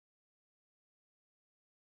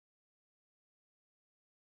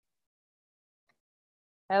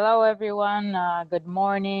Hello, everyone. Good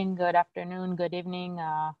morning, good afternoon, good evening,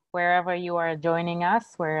 wherever you are joining us.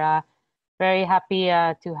 We're very happy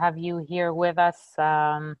to have you here with us.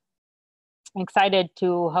 Excited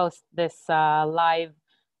to host this live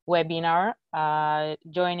webinar.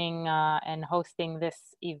 Joining and hosting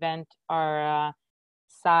this event are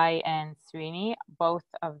Sai and Srini. Both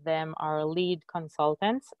of them are lead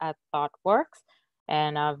consultants at ThoughtWorks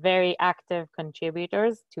and very active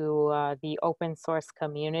contributors to the open source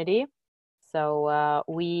community. So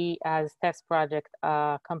we as TestProject,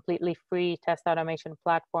 a completely free test automation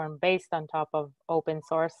platform based on top of open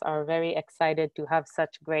source, are very excited to have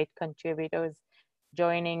such great contributors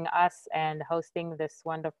joining us and hosting this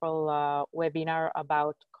wonderful webinar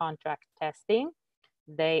about contract testing.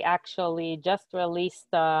 They actually just released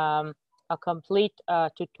a complete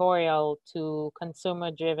tutorial to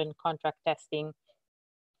consumer-driven contract testing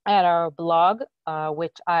at our blog,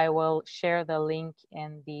 which I will share the link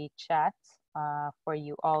in the chat for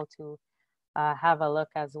you all to have a look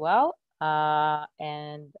as well.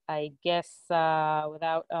 And I guess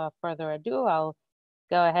without further ado, I'll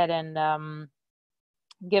go ahead and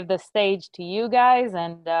give the stage to you guys.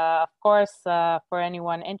 And of course, for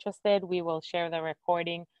anyone interested, we will share the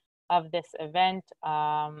recording of this event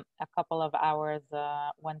a couple of hours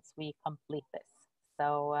once we complete this.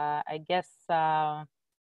 So I guess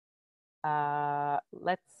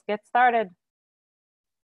let's get started.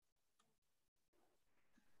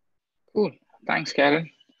 Cool. Thanks, Karen.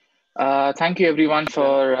 Thank you, everyone,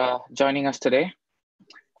 for joining us today.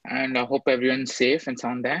 And I hope everyone's safe and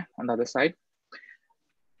sound there on the other side.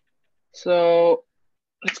 So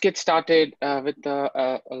let's get started with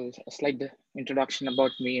a slight introduction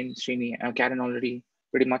about me and Srini. Karen already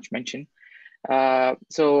pretty much mentioned.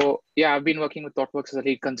 So yeah, I've been working with ThoughtWorks as a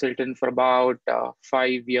lead consultant for about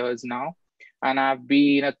 5 years now. And I've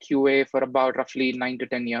been a QA for about roughly 9 to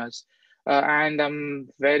 10 years. And I'm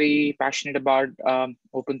very passionate about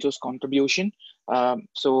open source contribution.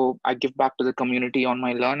 So I give back to the community on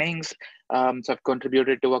my learnings. So I've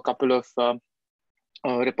contributed to a couple of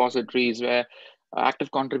repositories where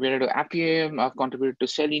active contributor to Appium, I've contributed to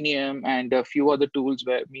Selenium, and a few other tools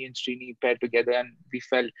where me and Srini paired together, and we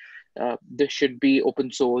felt this should be open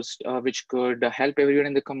sourced, which could help everyone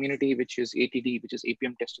in the community, which is ATD, which is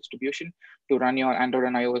APM test distribution, to run your Android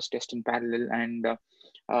and iOS test in parallel. And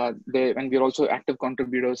and we're also active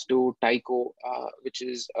contributors to Tycho, which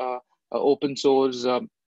is a open source a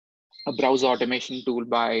browser automation tool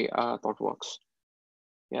by ThoughtWorks.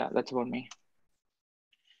 Yeah, that's about me.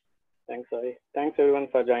 Thanks, Sai. Thanks everyone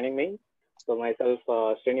for joining me. So myself,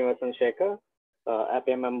 Srinivasan Shekhar,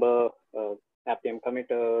 Appium member, Appium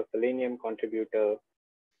committer, Selenium contributor.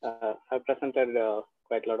 I've presented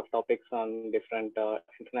quite a lot of topics on different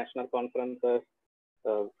international conferences,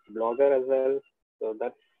 blogger as well. So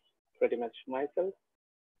that's pretty much myself.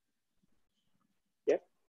 Yeah.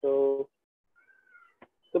 So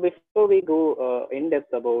before we go in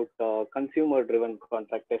depth about consumer-driven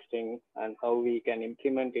contract testing and how we can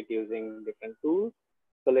implement it using different tools,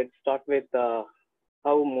 so let's start with how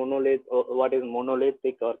what is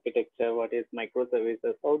monolithic architecture, what is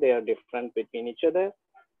microservices, how they are different between each other.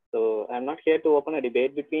 So I'm not here to open a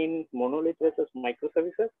debate between monolith versus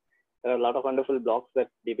microservices. There are a lot of wonderful blogs that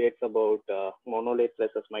debates about monolith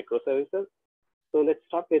versus microservices. So let's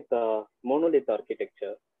start with monolith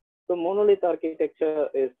architecture. So monolith architecture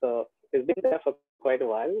is been there for quite a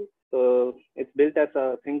while. So it's built as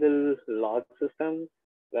a single large system,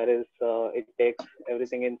 whereas it takes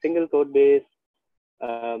everything in single code base.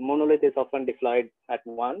 Monolith is often deployed at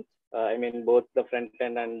once. I mean, both the front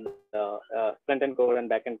end and front end code and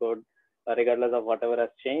back end code, regardless of whatever has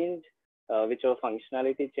changed, whichever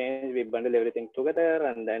functionality changed, we bundle everything together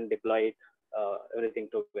and then deploy everything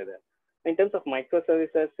together. In terms of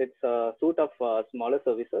microservices, it's a suite of smaller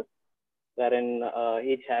services, wherein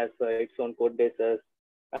each has its own code bases.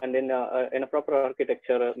 And in a proper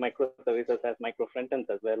architecture, microservices has micro frontends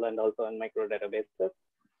as well, and also on micro databases.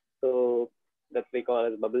 So that we call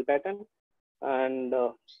as bubble pattern. And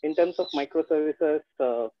in terms of microservices,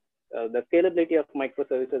 the scalability of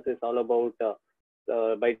microservices is all about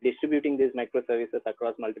by distributing these microservices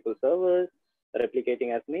across multiple servers,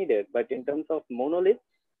 replicating as needed. But in terms of monoliths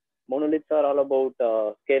are all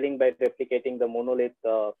about scaling by replicating the monolith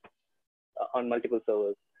on multiple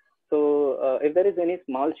servers. So if there is any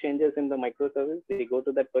small changes in the microservice, we go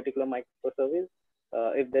to that particular microservice.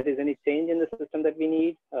 If there is any change in the system that we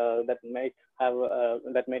need, that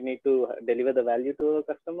might need to deliver the value to a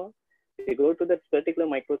customer, we go to that particular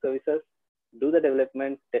microservices, do the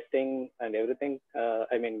development, testing, and everything.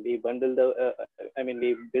 I mean, we bundle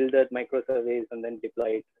we build that microservice and then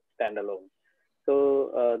deploy it standalone.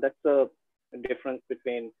 So that's the difference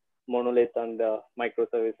between monolith and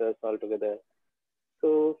microservices altogether.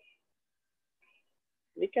 So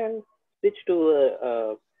we can switch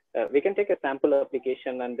to we can take a sample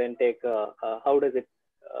application and then take how does it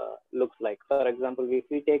looks like. For example, if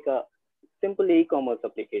we take a simple e-commerce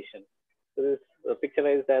application, so this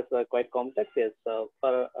picturized as quite complex. Yes,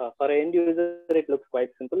 for an end user it looks quite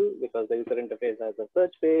simple because the user interface has a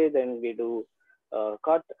search page, then we do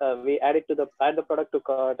cart, we add it to add the product to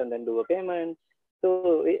cart and then do a payment.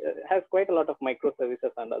 So it has quite a lot of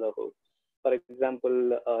microservices under the hood. For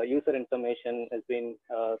example, user information has been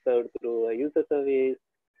served through a user service.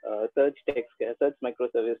 Search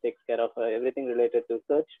microservice takes care of everything related to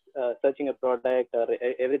searching a product or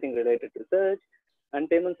everything related to search, and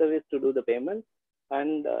payment service to do the payment.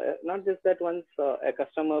 And not just that, once a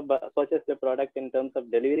customer purchases the product, in terms of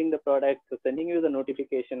delivering the product, so sending you the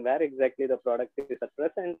notification where exactly the product is at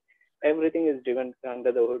present, everything is driven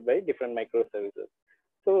under the hood by different microservices.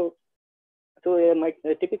 So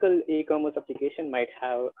a typical e-commerce application might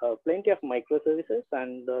have plenty of microservices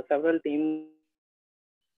and several teams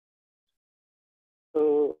working on it.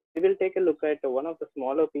 So we will take a look at one of the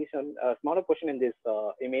smaller portion in this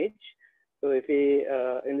image. So if we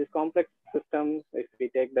in this complex system, if we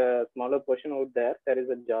take the smaller portion out there, there is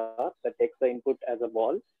a jar that takes the input as a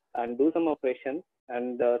ball and do some operations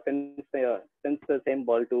and sends the same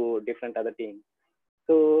ball to different other teams.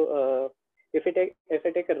 So if I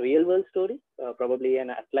take a real world story, probably an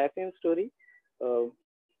Atlassian story,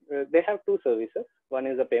 they have two services. One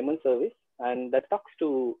is a payment service, and that talks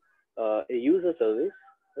to a user service,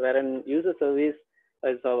 wherein user service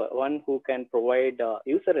is one who can provide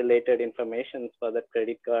user related information for the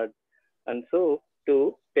credit card, and so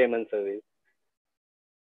to payment service.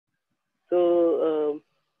 So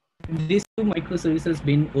These two microservices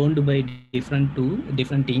been owned by different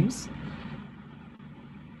teams.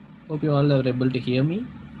 Hope you all are able to hear me.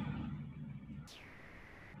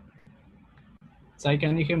 Sai,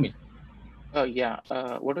 can you hear me? Yeah.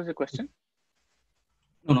 What was the question?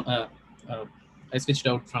 No. Uh, I switched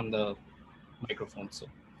out from the microphone.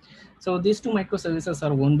 So these two microservices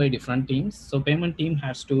are owned by different teams. So payment team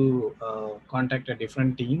has to contact a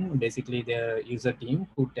different team, basically the user team,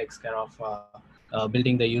 who takes care of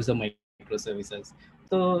building the user microservices.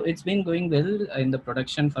 So it's been going well in the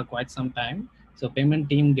production for quite some time. So payment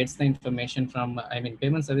team gets the information from,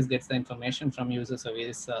 payment service gets the information from user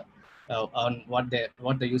service on what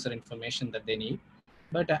the user information that they need.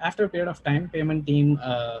 But after a period of time, payment team,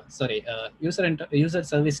 user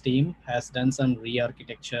service team has done some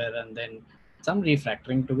re-architecture and then some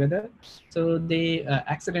refactoring together. So they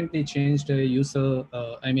accidentally changed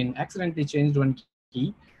accidentally changed one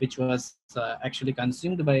key, which was actually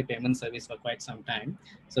consumed by payment service for quite some time.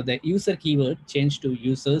 So the user keyword changed to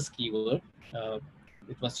users keyword. Uh,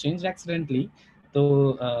 it was changed accidentally.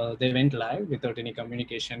 So they went live without any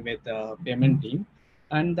communication with payment team,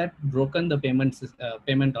 and that broken the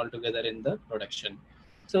payment altogether in the production.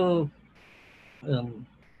 So um,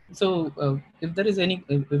 if there is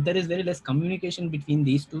if there is very less communication between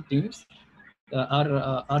these two teams,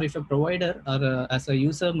 or if a provider or as a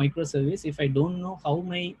user microservice, if I don't know how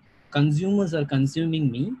my consumers are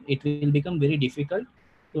consuming me, it will become very difficult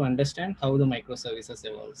to understand how the microservices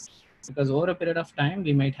evolves. Because over a period of time,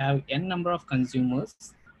 we might have n number of consumers.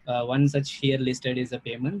 One such here listed is a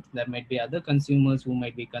payment. There might be other consumers who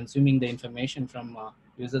might be consuming the information from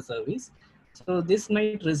user service. So this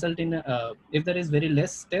might result in if there is very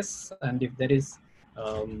less tests, and if there is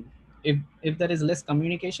if there is less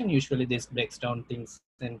communication, usually this breaks down things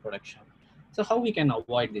in production. So how we can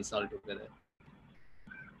avoid this altogether?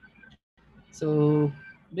 So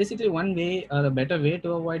basically, one way or a better way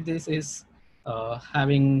to avoid this is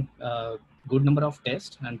having a good number of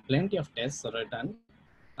tests and plenty of tests written,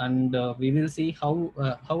 and we will see how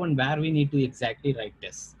and where we need to exactly write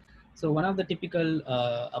tests. So one of the typical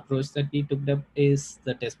approach that we took up is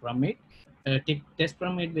the test pyramid. Test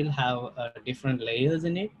pyramid will have different layers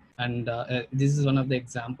in it, and this is one of the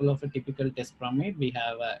example of a typical test pyramid. We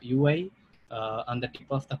have a UI on the tip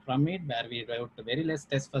of the pyramid where we wrote very less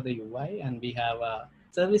tests for the UI, and we have a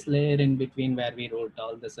service layer in between where we wrote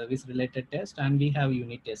all the service related tests, and we have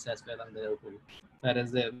unit tests as well on the hood,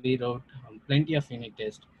 whereas we wrote plenty of unit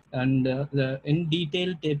tests. And the in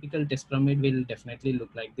detail typical test pyramid will definitely look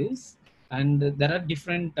like this. And there are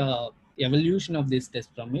different evolution of this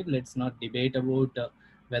test pyramid. Let's not debate about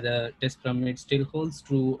whether test pyramid still holds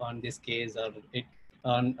true on this case, or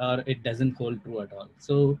it doesn't hold true at all.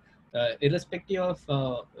 So irrespective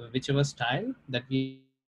of whichever style that we use,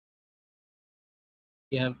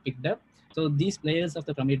 have picked up. So these layers of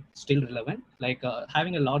the pyramid still relevant. Like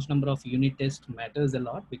having a large number of unit tests matters a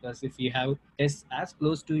lot, because if you have tests as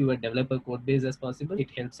close to your developer code base as possible, it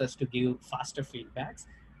helps us to give faster feedbacks,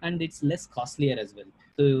 and it's less costlier as well.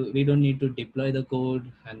 So we don't need to deploy the code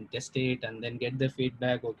and test it and then get the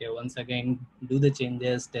feedback. Okay, once again, do the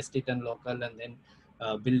changes, test it on local, and then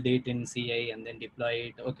build it in CI and then deploy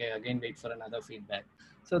it. Okay, again, wait for another feedback.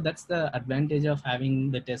 So that's the advantage of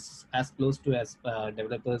having the tests as close to as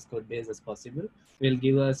developers code base as possible. Will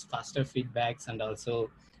give us faster feedbacks, and also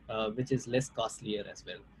which is less costlier as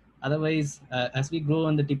well. Otherwise, as we grow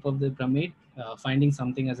on the tip of the pyramid, finding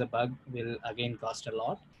something as a bug will again cost a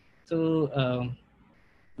lot. So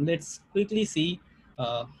let's quickly see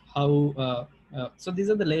how so these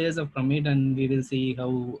are the layers of pyramid, and we will see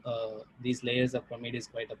how these layers of pyramid is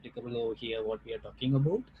quite applicable over here, what we are talking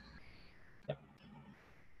about. Yeah.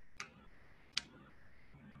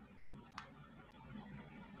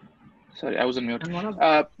 Sorry, I was on mute. And one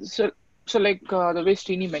of So like the way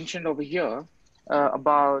Srini mentioned over here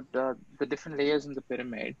about the different layers in the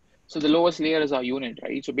pyramid. So the lowest layer is our unit,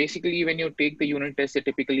 right? So basically, when you take the unit test, they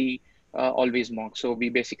typically always mock. So we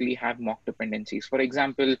basically have mock dependencies. For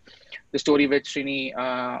example, the story which Srini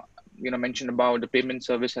mentioned about the payment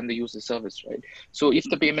service and the user service, right? So if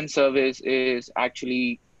the payment service is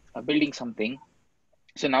actually building something,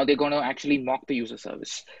 so now they're going to actually mock the user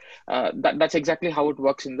service. That's exactly how it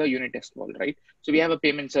works in the unit test world, right? So we have a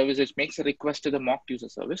payment service which makes a request to the mocked user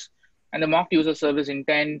service, and the mocked user service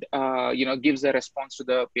intent, gives a response to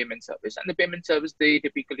the payment service, and the payment service, they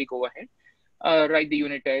typically go ahead, write the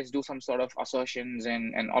unit test, do some sort of assertions,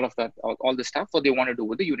 and all of that, all the stuff what they want to do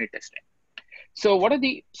with the unit testing. So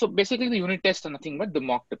basically the unit tests are nothing but the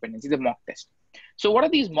mock dependency, the mock test. So what are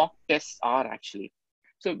these mock tests are actually?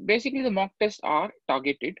 So basically the mock tests are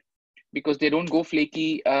targeted because they don't go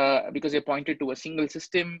flaky, because they're pointed to a single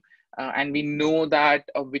system, and we know that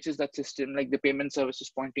which is that system. Like the payment service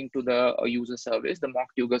is pointing to the user service, the mock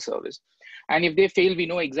user service, and if they fail, we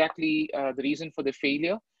know exactly the reason for the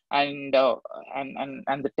failure, and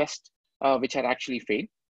the test which had actually failed.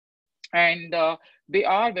 And they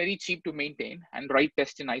are very cheap to maintain and write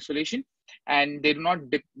tests in isolation, and they do not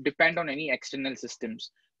depend on any external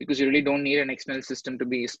systems, because you really don't need an external system to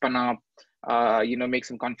be spun up, make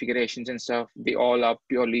some configurations and stuff. They all are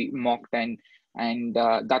purely mocked, and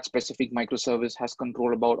that specific microservice has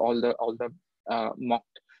control about all the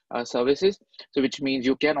mocked services. So which means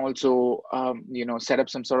you can also set up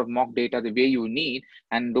some sort of mock data the way you need,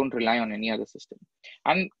 and don't rely on any other system.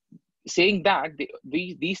 And saying that,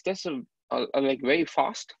 these tests are like very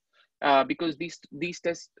fast, because these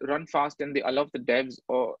tests run fast, and they allow the devs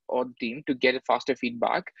or the team to get a faster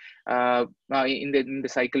feedback in the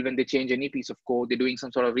cycle. When they change any piece of code, they're doing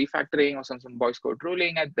some sort of refactoring or some voice code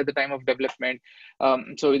ruling at the time of development,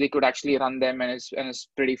 so they could actually run them, and it's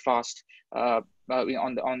pretty fast on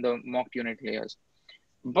the mocked unit layers.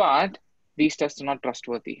 But these tests are not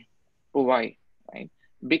trustworthy. Why? Right?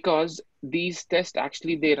 Because these tests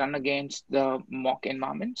actually, they run against the mock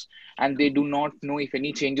environments, and they do not know if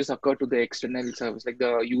any changes occur to the external service, like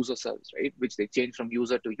the user service, right? Which they change from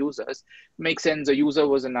user to users. Makes sense. The user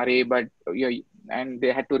was an array, but and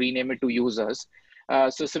they had to rename it to users.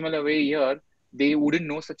 So similar way here, they wouldn't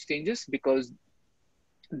know such changes because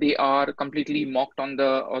they are completely mocked on the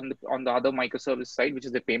other microservice side, which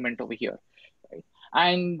is the payment over here, right?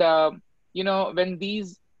 And when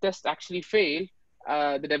these tests actually fail,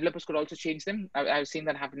 the developers could also change them. I've seen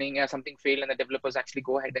that happening. Something failed, and the developers actually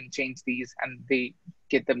go ahead and change these, and they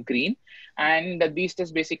get them green. And these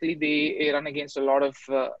tests basically, they run against a lot of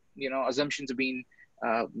assumptions being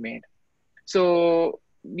made. So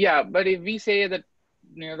yeah, but if we say that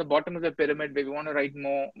the bottom of the pyramid where we want to write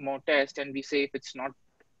more tests, and we say if it's not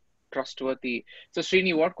trustworthy. So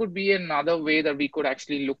Srini, what could be another way that we could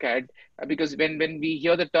actually look at? Because when we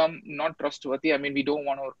hear the term not trustworthy, I mean, we don't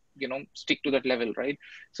want to stick to that level, right?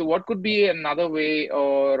 So what could be another way,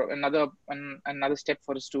 or another step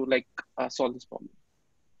for us to solve this problem?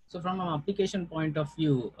 So from an application point of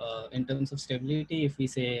view, in terms of stability, if we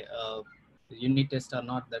say unit tests are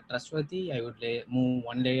not that trustworthy, I would move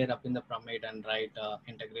one layer up in the pyramid and write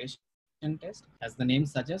integration test. As the name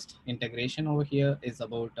suggests, integration over here is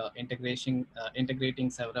about integrating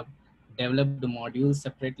several developed modules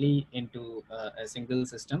separately into a single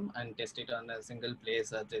system and test it on a single place.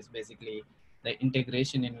 That is basically the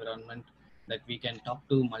integration environment that we can talk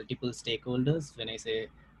to multiple stakeholders. When I say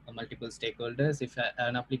multiple stakeholders, if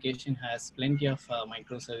an application has plenty of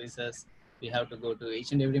microservices, we have to go to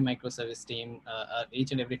each and every microservice team,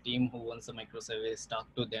 each and every team who wants a microservice,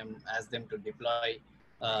 talk to them, ask them to deploy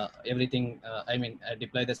everything,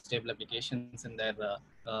 deploy the stable applications in their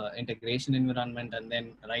integration environment, and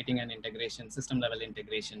then writing an integration system level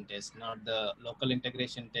integration test, not the local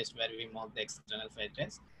integration test where we mock the external file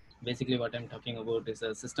test. Basically, what I'm talking about is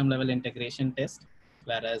a system level integration test,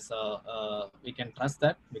 whereas we can trust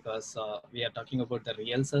that because we are talking about the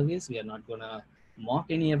real service. We are not going to mock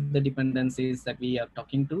any of the dependencies that we are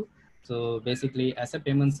talking to. So basically, as a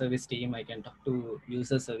payment service team, I can talk to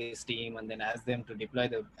user service team and then ask them to deploy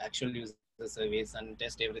the actual user service and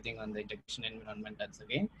test everything on the integration environment once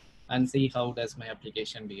again, and see how does my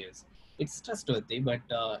application behaves. It's trustworthy, but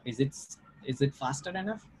is it faster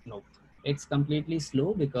enough? No, it's completely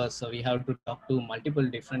slow because we have to talk to multiple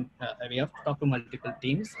different we have to talk to multiple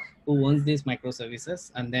teams who owns these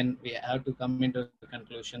microservices, and then we have to come into a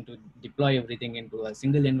conclusion to deploy everything into a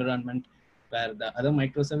single environment where the other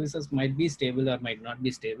microservices might be stable or might not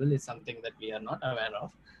be stable is something that we are not aware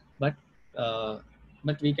of. But uh,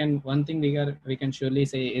 we can, one thing we can surely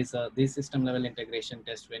say is this system level integration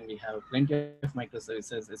test, when we have plenty of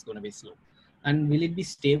microservices, is going to be slow. And will it be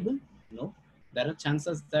stable? No. There are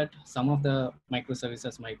chances that some of the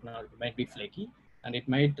microservices might be flaky, and it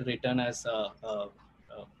might return as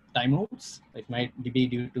timeouts. It might be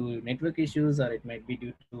due to network issues, or it might be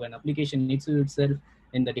due to an application issue itself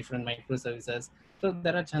in the different microservices. So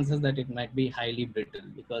there are chances that it might be highly brittle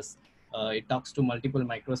because it talks to multiple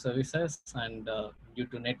microservices, and due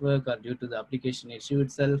to network or due to the application issue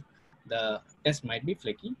itself, the test might be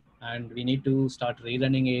flaky, and we need to start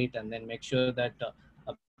rerunning it and then make sure that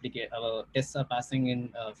our tests are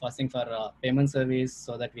passing for payment service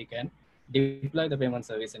so that we can deploy the payment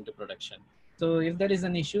service into production. So if there is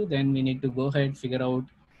an issue, then we need to go ahead, figure out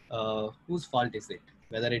whose fault is it,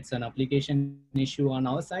 whether it's an application issue on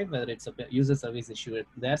our side, whether it's a user service issue at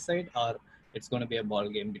their side, or it's going to be a ball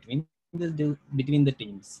game between the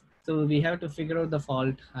teams. So we have to figure out the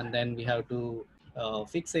fault, and then we have to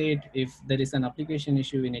fix it. If there is an application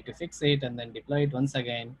issue, we need to fix it and then deploy it once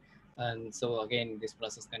again. And so again, this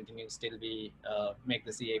process continues till we make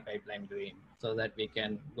the CI pipeline doing so that we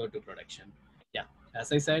can go to production. Yeah,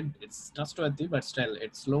 as I said, it's trustworthy, but still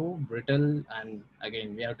it's slow, brittle, and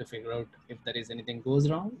again, we have to figure out if there is anything goes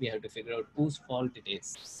wrong, we have to figure out whose fault it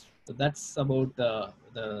is. So that's about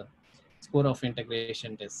the score of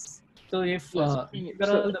integration tests. So if Yes.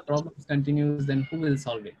 all the problems continues, then who will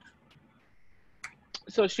solve it?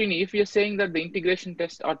 So Srini, if you're saying that the integration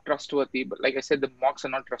tests are trustworthy, but like I said, the mocks are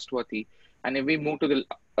not trustworthy, and if we move to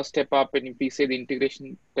a step up, and if we say the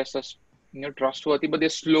integration tests are trustworthy, but they're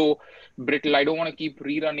slow, brittle, I don't want to keep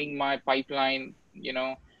rerunning my pipeline,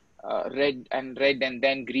 red and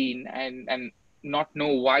then green, and not know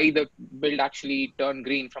why the build actually turned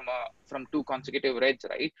green from two consecutive reds,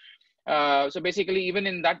 right? So basically, even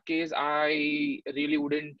in that case, I really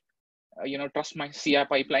wouldn't trust my CI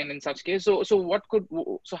pipeline in such case. So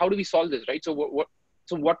how do we solve this, right? So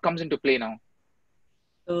what comes into play now?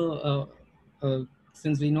 So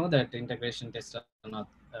since we know that integration tests are not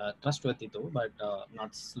trustworthy though, but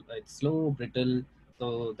it's slow, brittle.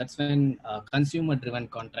 So that's when consumer-driven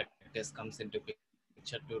contract test comes into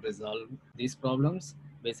picture to resolve these problems.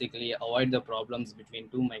 Basically, avoid the problems between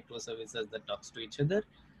two microservices that talks to each other.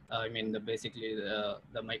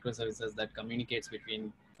 The microservices that communicates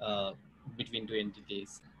between two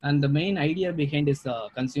entities. And the main idea behind this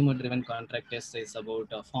consumer-driven contract test is about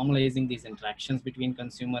formalizing these interactions between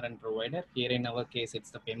consumer and provider. Here in our case,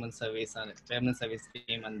 it's the payment service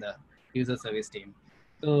team and the user service team.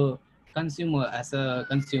 So consumer, as a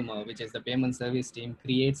consumer, which is the payment service team,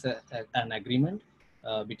 creates an agreement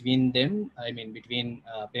between them. Between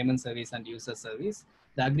payment service and user service.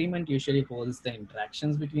 The agreement usually holds the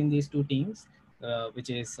interactions between these two teams, which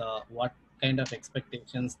is what kind of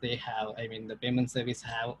expectations they have, the payment service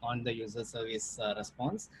have on the user service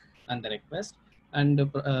response and the request.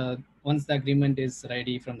 And once the agreement is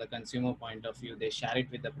ready from the consumer point of view, they share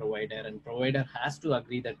it with the provider, and provider has to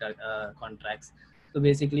agree that contracts. So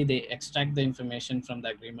basically they extract the information from the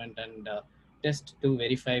agreement and test to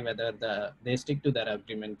verify whether they stick to their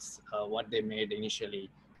agreements, what they made initially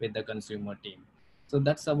with the consumer team. So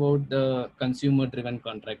that's about the consumer driven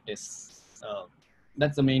contract tests.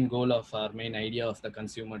 That's the main goal of our main idea of the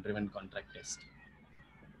consumer driven contract test.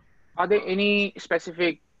 Are there any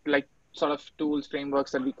specific like sort of tools,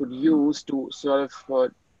 frameworks that we could use to sort of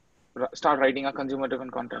start writing a consumer-driven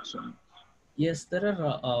contract soon? Yes, there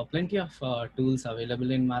are plenty of tools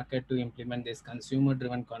available in market to implement this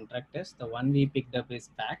consumer-driven contract test. The one we picked up is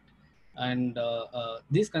Pact, and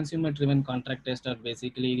these consumer-driven contract tests are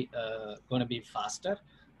basically going to be faster,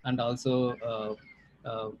 and also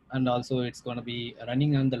it's going to be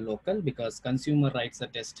running on the local, because consumer writes a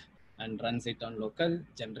test and runs it on local,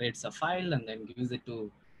 generates a file, and then gives it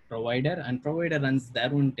to provider, and provider runs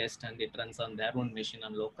their own test and it runs on their own machine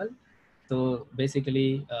on local. So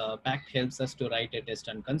basically, Pact helps us to write a test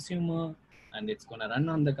on consumer, and it's gonna run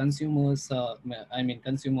on the consumer's,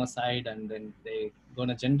 consumer side, and then they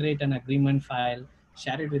gonna generate an agreement file,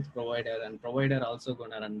 share it with provider, and provider also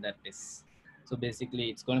gonna run their tests. So basically,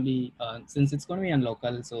 it's gonna be since it's gonna be on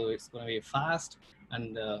local, so it's gonna be fast,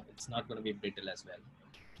 and it's not gonna be brittle as well.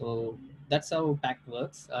 So that's how Pact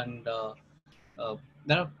works, and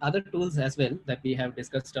there are other tools as well that we have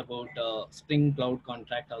discussed about Spring Cloud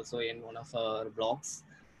Contract also in one of our blogs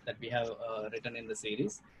that we have written in the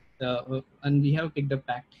series. And we have picked a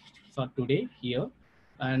Pact for today here.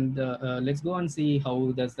 And let's go and see how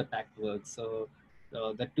does the Pact work. So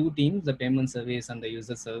the two teams, the payment service and the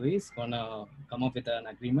user service, gonna come up with an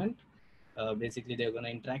agreement. Basically, they're gonna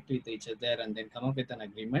interact with each other and then come up with an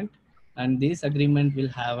agreement, and this agreement will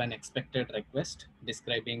have an expected request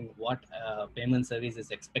describing what payment service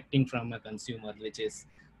is expecting from a consumer, which is,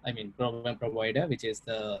 provider, which is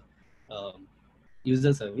the um,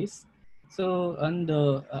 user service. So, and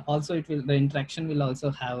also the interaction will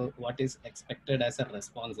also have what is expected as a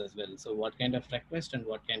response as well. So what kind of request and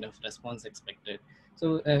what kind of response expected.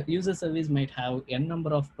 So user service might have n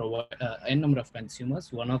number of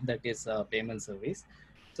consumers. One of that is payment service.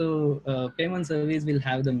 So payment service will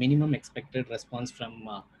have the minimum expected response from,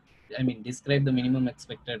 describe the minimum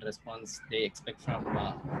expected response they expect from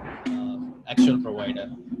actual provider.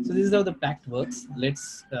 So this is how the Pact works.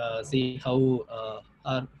 Let's see how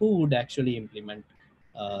or who would actually implement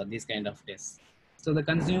these kind of tests. So the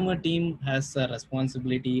consumer team has a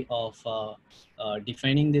responsibility of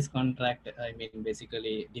defining this contract.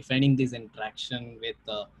 Basically defining this interaction with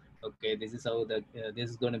okay, this is how the this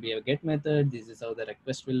is going to be a get method, this is how the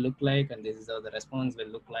request will look like, and this is how the response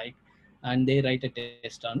will look like, and they write a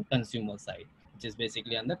test on consumer side, which is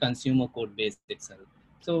basically on the consumer code base itself.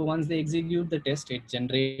 So once they execute the test, it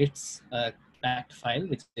generates a Pact file,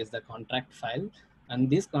 which is the contract file, and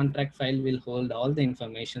this contract file will hold all the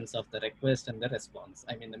informations of the request and the response.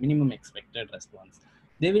 The minimum expected response.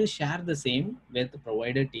 They will share the same with the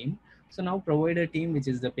provider team. So now provider team, which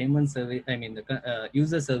is the payment service, the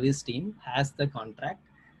user service team, has the contract,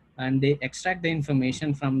 and they extract the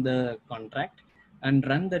information from the contract and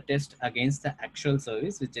run the test against the actual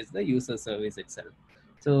service, which is the user service itself.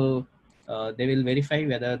 So they will verify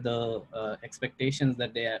whether the expectations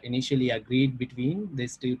that they are initially agreed between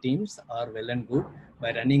these two teams are well and good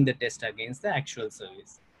by running the test against the actual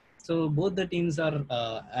service. So both the teams are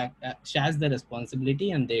shares the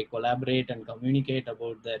responsibility, and they collaborate and communicate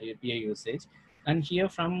about their API usage. And here,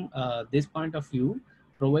 from this point of view,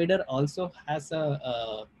 provider also has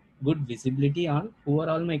a good visibility on who are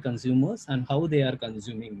all my consumers and how they are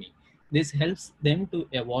consuming me. This helps them to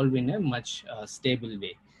evolve in a much stable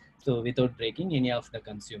way, so without breaking any of the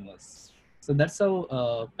consumers. So that's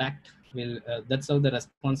how Pact will. That's how the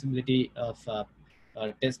responsibility of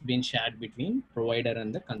test being shared between provider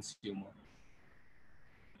and the consumer.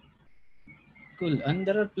 Cool. And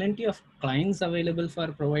there are plenty of clients available for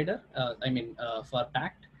provider. For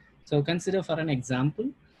Pact. So consider for an example,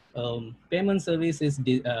 payment service is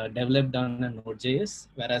developed on a Node.js,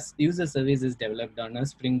 whereas user service is developed on a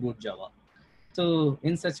Spring Boot Java. So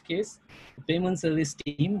in such case, the payment service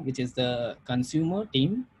team, which is the consumer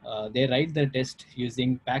team, they write the test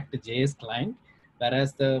using Pact.js client,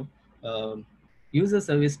 whereas the user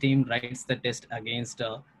service team writes the test against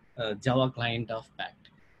a Java client of Pact.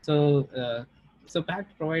 So so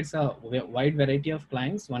Pact provides a wide variety of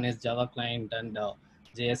clients. One is Java client and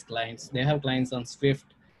JS clients. They have clients on Swift,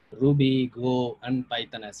 Ruby, Go, and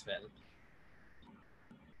Python as well.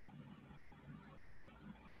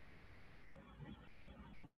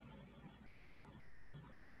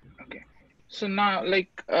 Okay. So now, like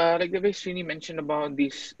the way Srini mentioned about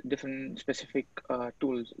these different specific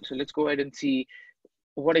tools. So let's go ahead and see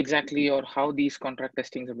what exactly or how these contract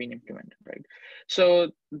testings have been implemented, right?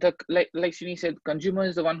 So the like Srini said, consumer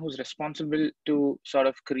is the one who's responsible to sort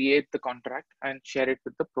of create the contract and share it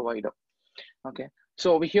with the provider. Okay.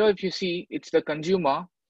 So over here, if you see, it's the consumer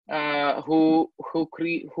who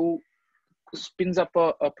spins up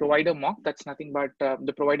a provider mock. That's nothing but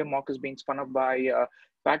the provider mock is being spun up by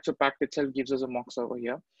Pact. So Pact itself gives us a mock server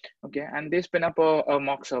here. Okay, and they spin up a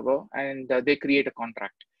mock server, and they create a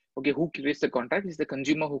contract. Okay, who creates the contract? Is the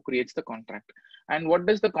consumer who creates the contract. And what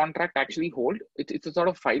does the contract actually hold? It's a sort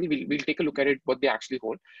of file. We'll take a look at it, what they actually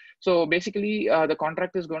hold. So basically, the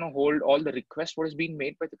contract is going to hold all the requests what is being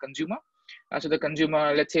made by the consumer. So the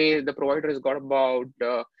consumer, let's say the provider has got about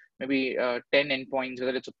maybe 10 endpoints,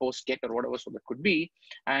 whether it's a post get or whatever, so that could be,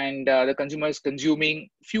 and the consumer is consuming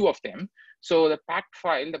few of them. So the packed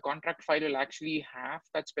file, the contract file, will actually have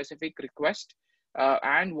that specific request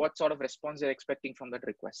and what sort of response they're expecting from that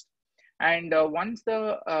request. And once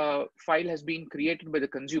the file has been created by the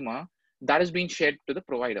consumer, that is being shared to the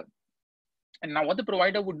provider. And now what the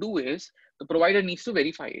provider would do is the provider needs to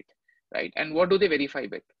verify it, right? And what do they verify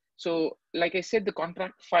with? So like I said, the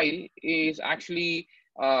contract file is actually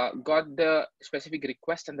got the specific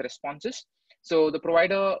request and the responses. So the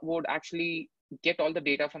provider would actually get all the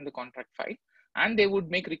data from the contract file, and they would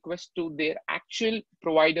make requests to their actual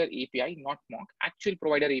provider API, not mock, actual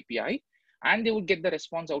provider API, and they would get the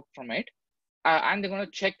response out from it. And they're going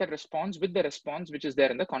to check that response with the response which is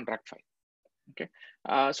there in the contract file. Okay,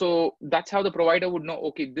 so that's how the provider would know,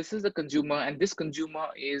 okay, this is the consumer and this consumer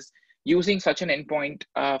is using such an endpoint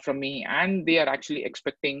from me, and they are actually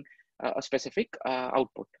expecting a specific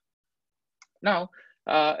output. Now,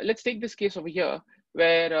 let's take this case over here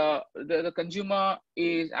where the consumer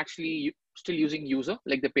is actually still using user,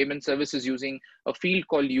 like the payment service is using a field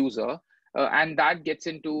called user, and that gets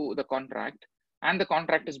into the contract, and the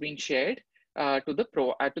contract is being shared to the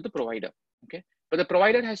provider. Okay, but the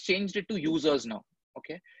provider has changed it to users now.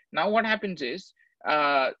 Okay, now what happens is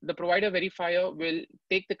the provider verifier will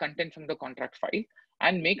take the content from the contract file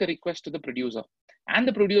and make a request to the producer, and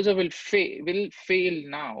the producer will fail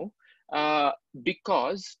now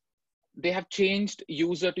because they have changed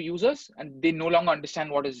user to users and they no longer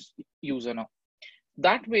understand what is user now.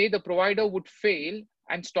 That way, the provider would fail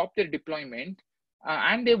and stop their deployment,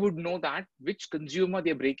 and they would know that which consumer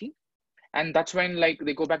they're breaking. And that's when like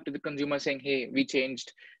they go back to the consumer saying, hey, we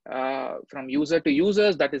changed from user to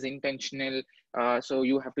users, that is intentional. So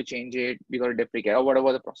you have to change it, we got to deprecate, or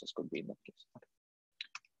whatever the process could be in that case. Okay.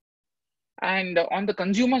 And on the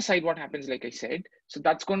consumer side, what happens, like I said, so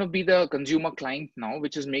that's going to be the consumer client now,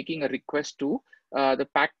 which is making a request to the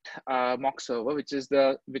packed mock server, which is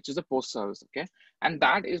the post service. Okay. And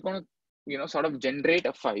that is going to, sort of generate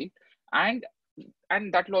a file, and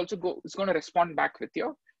that will also it's going to respond back with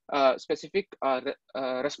your specific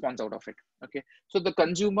response out of it. Okay, so the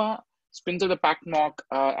consumer spins up the packed mock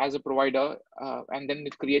as a provider, and then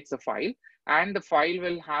it creates the file, and the file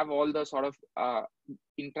will have all the sort of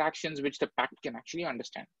interactions which the packed can actually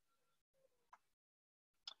understand.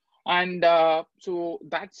 And so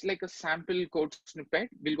that's like a sample code snippet.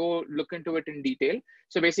 We'll go look into it in detail.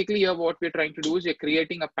 So basically here what we're trying to do is we're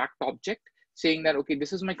creating a packed object saying that, okay,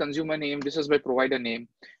 this is my consumer name, this is my provider name,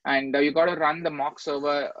 and you got to run the mock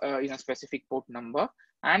server in a specific port number,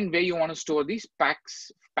 and where you want to store these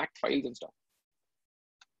packed files and stuff.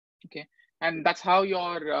 Okay, and that's how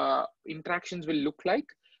your interactions will look like.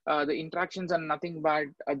 The interactions are nothing but,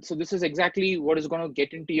 so this is exactly what is going to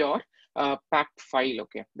get into your packed file.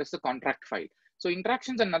 Okay, that's the contract file. So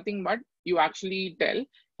interactions are nothing but you actually tell,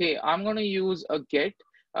 hey, I'm going to use a get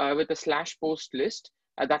with a /post list.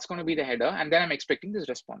 That's going to be the header, and then I'm expecting this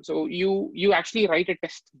response. So you actually write a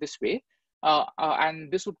test this way,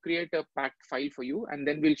 and this would create a packed file for you, and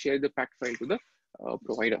then we'll share the packed file to the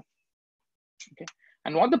provider. Okay,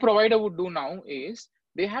 and what the provider would do now is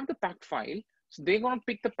they have the packed file, so they're going to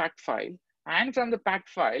pick the packed file, and from the packed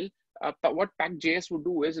file, what packed.js would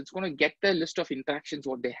do is it's going to get the list of interactions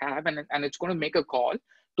what they have, and it's going to make a call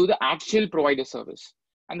to the actual provider service,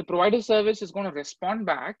 and the provider service is going to respond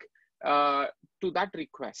back to that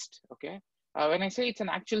request. Okay, when I say it's an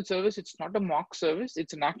actual service, it's not a mock service,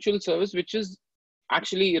 it's an actual service which is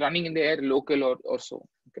actually running in the air local or so.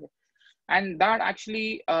 Okay, and that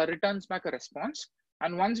actually returns back a response,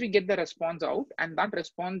 and once we get the response out and that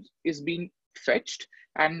response is being fetched,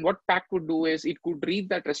 and what pack would do is it could read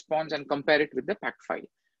that response and compare it with the pack file,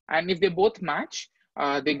 and if they both match,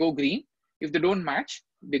 they go green. If they don't match,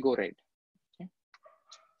 they go red. Okay,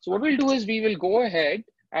 so what we'll do is we will go ahead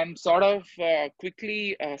and sort of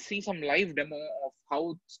quickly see some live demo of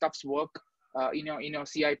how stuffs work in your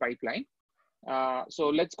CI pipeline. So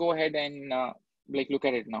let's go ahead and look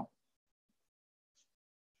at it now.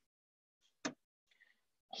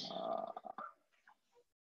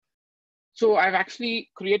 So I've actually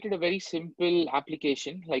created a very simple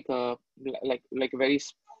application, like a very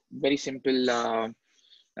simple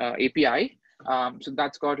API. So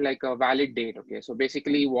that's got like a valid date. Okay, so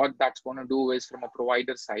basically what that's going to do is from a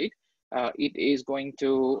provider side, it is going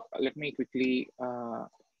to, let me quickly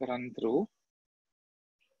run through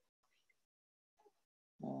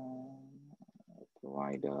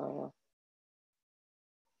provider.js.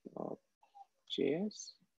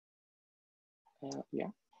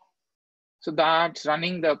 Yeah. So that's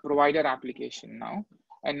running the provider application now.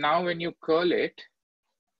 And now when you curl it,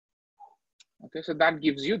 Okay, so that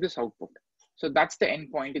gives you this output. So that's the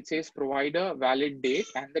endpoint. It says provider, valid date,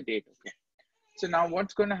 and the date. Okay. So now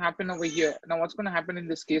what's going to happen over here? Now what's going to happen in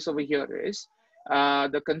this case over here is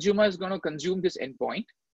the consumer is going to consume this endpoint.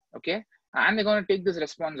 Okay. And they're going to take this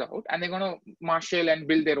response out and they're going to marshal and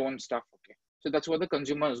build their own stuff. Okay. So that's what the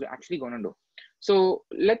consumer is actually going to do. So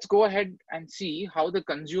let's go ahead and see how the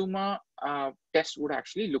consumer test would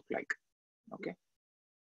actually look like. Okay.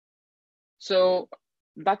 So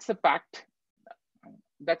that's the packed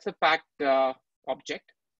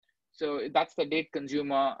object. So that's the date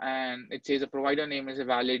consumer, and it says a provider name is a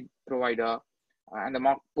valid provider, and the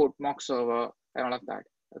mock server and all of that.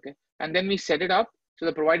 Okay, and then we set it up. So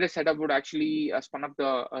the provider setup would actually spun up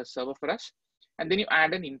the server for us, and then you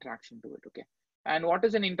add an interaction to it. Okay, and what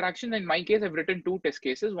is an interaction? In my case, I've written 2 test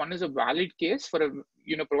cases. One is a valid case for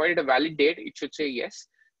a provided a valid date. It should say yes.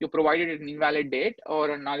 You provided an invalid date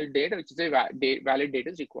or a null date, which is a valid date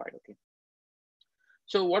is required. Okay.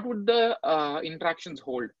 So what would the interactions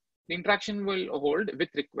hold? The interaction will hold with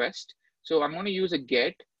request. So I'm going to use a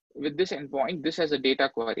get with this endpoint, this as a data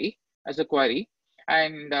query,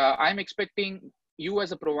 and I'm expecting you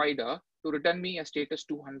as a provider to return me a status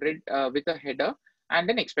 200 with a header and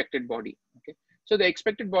an expected body. Okay. So the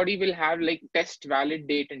expected body will have like test valid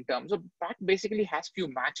date in terms of that basically has few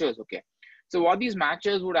matchers. Okay. So what these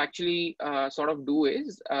matchers would actually sort of do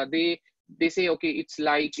is they say, okay, it's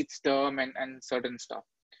like, it's term and certain stuff.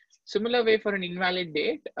 Similar way for an invalid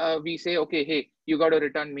date, we say, okay, hey, you got to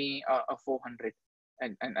return me a 400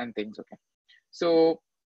 and things. Okay. So,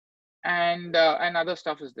 and other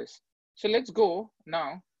stuff is this. So let's go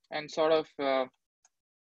now and sort of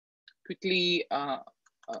quickly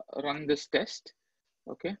run this test.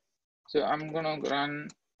 Okay. So I'm going to run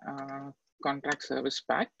contract service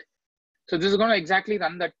packed. So this is going to exactly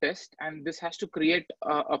run that test, and this has to create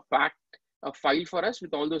a file for us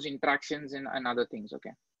with all those interactions and other things.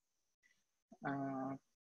 Okay.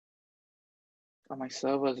 My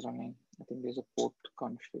server's running. I think there's a port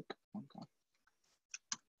config. Okay.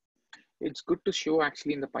 It's good to show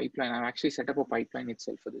actually in the pipeline. I've actually set up a pipeline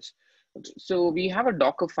itself for this. So we have a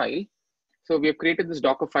Docker file. So we have created this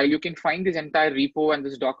Docker file. You can find this entire repo and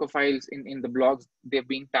this Docker files in the blogs. They're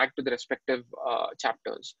being tagged to the respective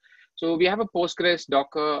chapters. So we have a Postgres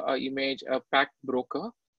Docker image, a packed broker,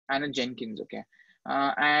 and a Jenkins. Okay.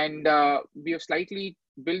 We have slightly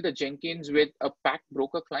built a Jenkins with a packed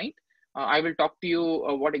broker client. I will talk to you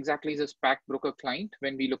what exactly is this packed broker client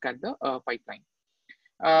when we look at the pipeline.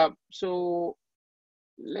 So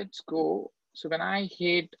let's go. So when I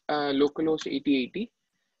hit localhost 8080,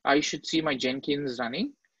 I should see my Jenkins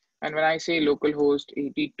running. And when I say localhost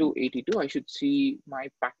 8282, I should see my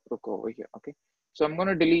packed broker over here. Okay. So I'm going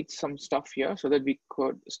to delete some stuff here so that we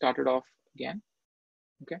could start it off again.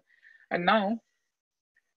 Okay. And now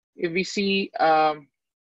if we see over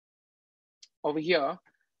here,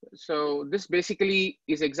 so this basically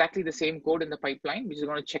is exactly the same code in the pipeline, which is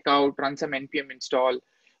going to check out, run some npm install.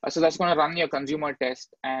 So that's going to run your consumer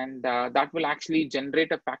test, and that will actually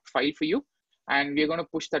generate a packed file for you. And we're going to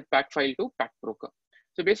push that packed file to packed broker.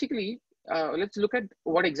 So basically, let's look at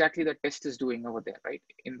what exactly the test is doing over there, right?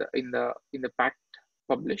 In the packed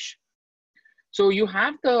publish. So you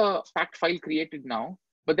have the packed file created now,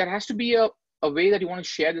 but there has to be a way that you want to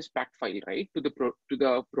share this packed file, right, to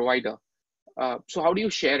the provider. So how do you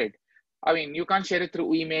share it? I mean, you can't share it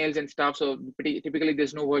through emails and stuff. So typically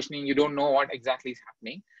there's no versioning. You don't know what exactly is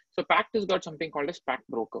happening. So packed has got something called as packed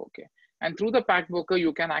broker. Okay. And through the packed broker,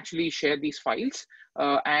 you can actually share these files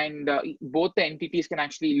and both the entities can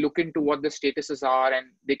actually look into what the statuses are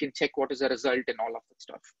and they can check what is the result and all of that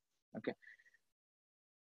stuff. Okay.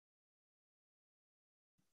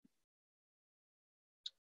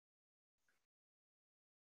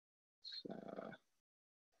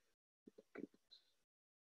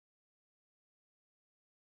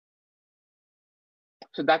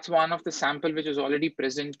 So that's one of the sample which is already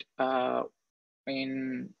present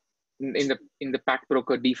in the packed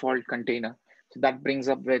broker default container. So that brings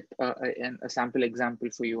up with a sample example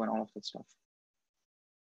for you and all of that stuff.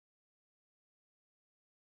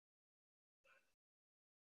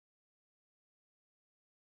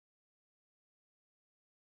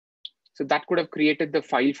 So that could have created the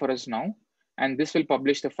file for us now, and this will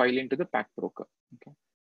publish the file into the packed broker. Okay.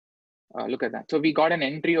 Look at that. So we got an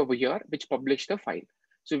entry over here which published the file.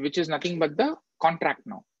 So which is nothing but the contract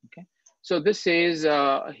now. Okay. So this says,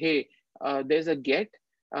 hey, there's a get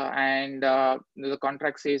and the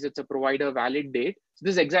contract says it's a provider valid date. So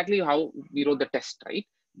this is exactly how we wrote the test, right?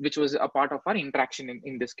 Which was a part of our interaction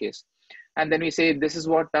in this case. And then we say, this is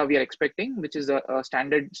what we are expecting, which is a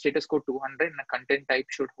standard status code 200 and a content type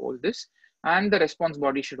should hold this. And the response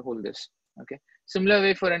body should hold this. Okay. Similar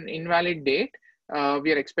way, for an invalid date,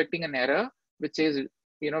 we are expecting an error which says,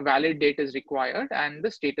 valid date is required and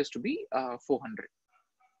the status to be 400.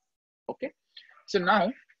 Okay. So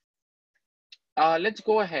now let's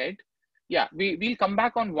go ahead. Yeah, we'll come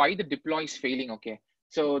back on why the deploy is failing. Okay.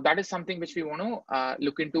 So that is something which we want to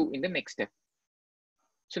look into in the next step.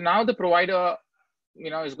 So now the provider,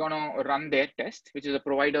 is going to run their test, which is a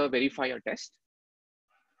provider verifier test.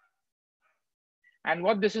 And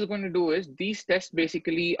what this is going to do is these tests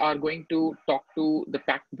basically are going to talk to the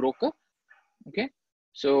pack broker. Okay.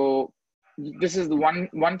 So this is the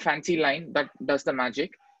one fancy line that does the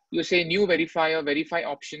magic. You say new verifier, verify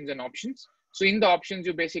options and options. So in the options,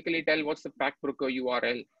 you basically tell what's the pack broker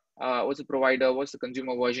URL, what's the provider, what's the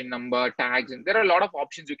consumer version number, tags, and there are a lot of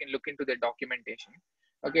options you can look into the documentation.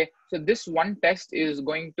 Okay, so this one test is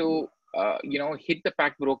going to hit the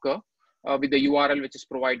pack broker with the URL which is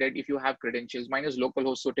provided if you have credentials. Mine is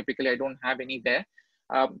localhost, so typically I don't have any there.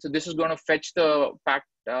 So this is going to fetch the pack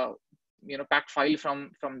pack file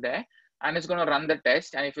from there, and it's going to run the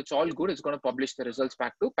test, and if it's all good, it's going to publish the results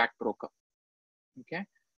back to pack broker. Okay,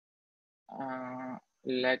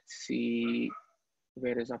 let's see,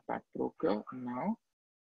 where is our pack broker now?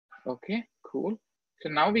 Okay, cool. So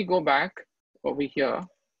now we go back over here,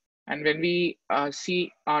 and when we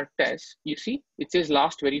see our test, you see it says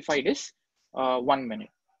last verified is 1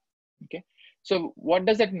 minute. Okay, so what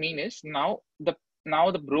does that mean is now the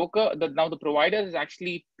provider has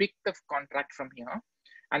actually picked the contract from here,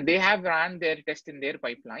 and they have ran their test in their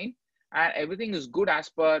pipeline, and everything is good as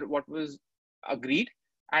per what was agreed,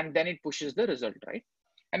 and then it pushes the result, right?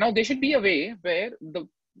 And now there should be a way where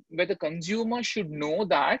the consumer should know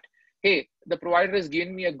that, hey, the provider has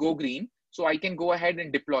given me a go green, so I can go ahead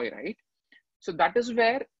and deploy, right? So that is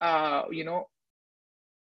where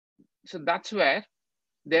so that's where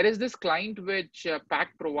there is this client which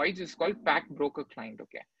Pack provides. Is called Pack Broker Client.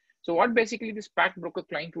 Okay. So what basically this Pack Broker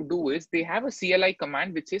Client would do is they have a CLI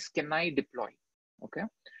command which says, can I deploy? Okay.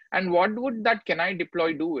 And what would that can I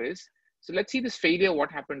deploy do is, so let's see this failure,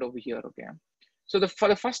 what happened over here. Okay. So for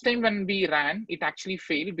the first time when we ran, it actually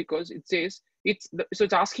failed because it says, so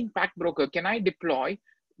it's asking Pack Broker, can I deploy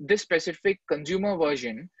this specific consumer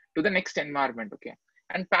version to the next environment? Okay.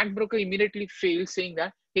 And Pack Broker immediately fails, saying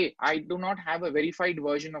that, hey, I do not have a verified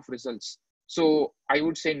version of results. So I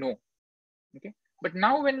would say no. Okay. But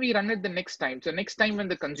now when we run it the next time, so next time when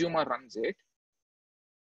the consumer runs it,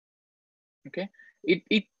 okay,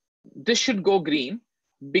 this should go green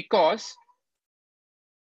because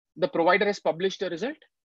the provider has published a result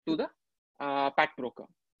to the Pack Broker.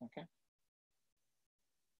 Okay.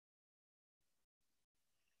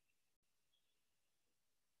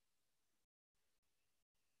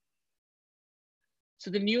 So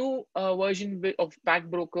the new version of Pack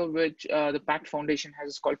Broker, which the Pack Foundation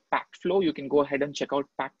has, is called Pack Flow. You can go ahead and check out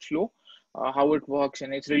Pack Flow, how it works,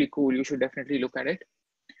 and it's really cool. You should definitely look at it.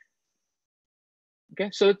 Okay,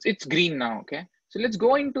 so it's green now. Okay, so let's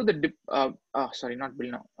go into the sorry, not Bill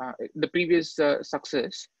now. The previous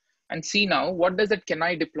success, and see now what does that can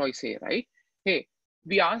I deploy say, right? Hey,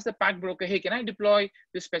 we asked the Pack Broker, hey, can I deploy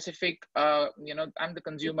this specific, I'm the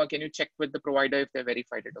consumer, can you check with the provider if they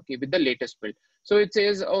verified it, okay, with the latest build. So it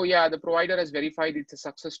says, oh yeah, the provider has verified it's a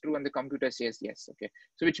success true, and the computer says yes, okay.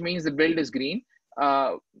 So which means the build is green,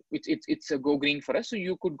 it's a go green for us, so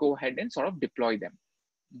you could go ahead and sort of deploy them,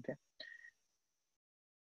 okay.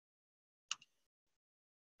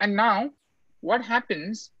 And now what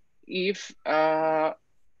happens if the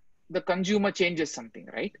consumer changes something,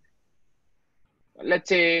 right? Let's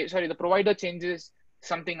say, sorry, the provider changes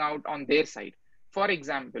something out on their side. For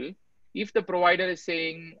example, if the provider is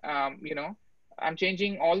saying, I'm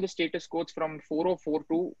changing all the status codes from 404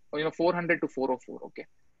 to 400 to 404. Okay,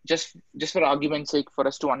 just for argument's sake, for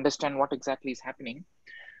us to understand what exactly is happening.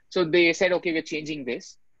 So they said, okay, we're changing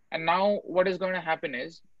this, and now what is going to happen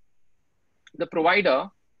is the provider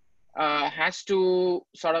has to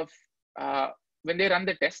sort of when they run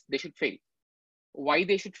the test, they should fail. Why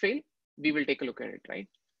they should fail? We will take a look at it, right?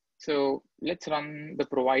 So let's run the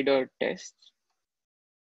provider test.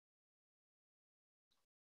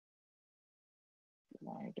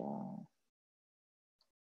 Provider.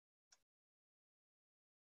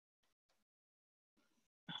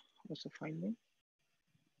 What's the file name?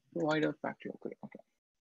 Provider pack local. Okay.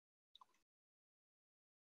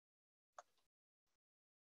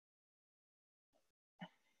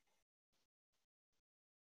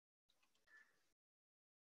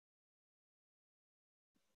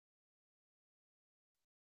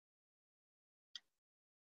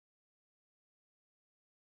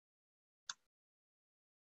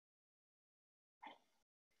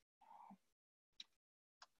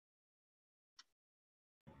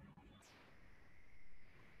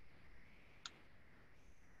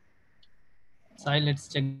 So let's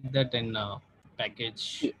check that in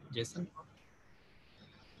package Yeah. JSON.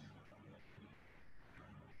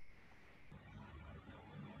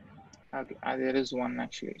 Okay, there is one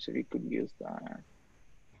actually, so we could use that.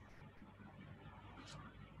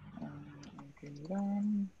 Okay,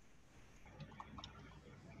 done.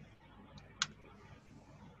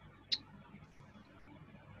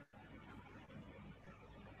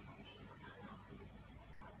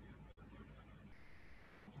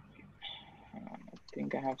 Hang on, I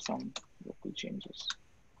think I have some local changes.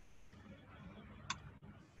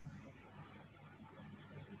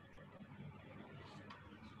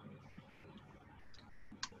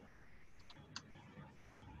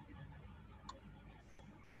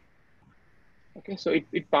 Okay, so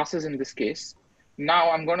it passes in this case. Now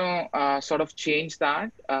I'm going to sort of change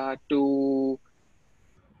that to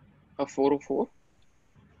a 404.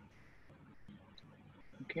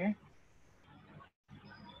 Okay.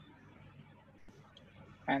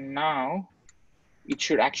 And now it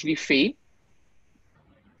should actually fail.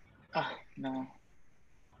 No,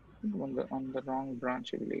 on the wrong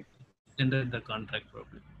branch, I believe. Generate the contract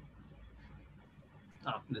probably.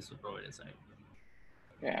 This will provide a side.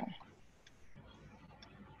 Yeah.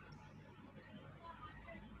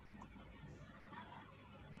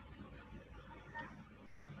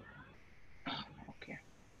 Okay.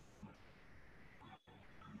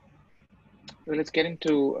 So let's get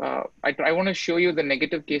into, I want to show you the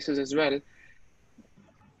negative cases as well.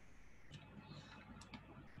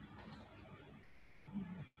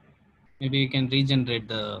 Maybe you can regenerate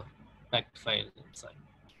the packed file side.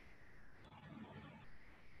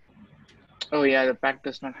 Oh yeah, the pack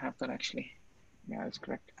does not have that actually. Yeah, that's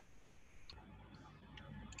correct.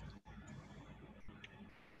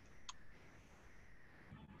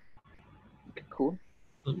 Okay, cool.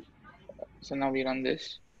 So now we run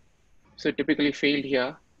this. So it typically failed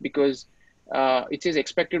here because it says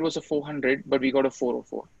expected was a 400, but we got a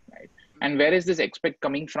 404, right? And where is this expect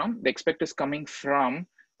coming from? The expect is coming from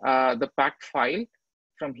the packed file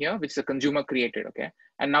from here, which the consumer created, okay?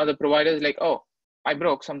 And now the provider is like, oh, I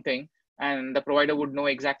broke something, and the provider would know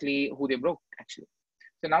exactly who they broke actually.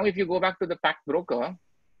 So now if you go back to the packed broker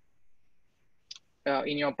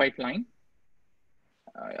in your pipeline,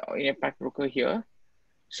 in your packed broker here,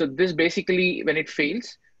 so this basically, when it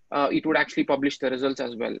fails, it would actually publish the results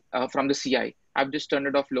as well from the CI. I've just turned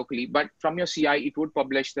it off locally, but from your CI, it would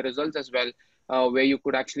publish the results as well, where you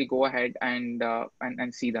could actually go ahead and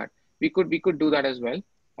see that. We could do that as well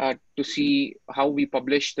to see how we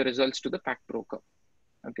publish the results to the packed broker.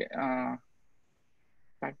 Okay,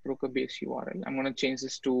 packed broker base URL. I'm going to change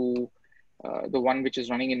this to the one which is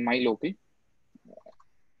running in my local.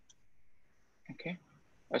 Okay,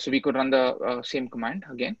 so we could run the same command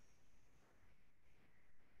again.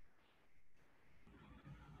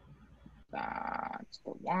 That's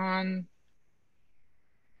the one.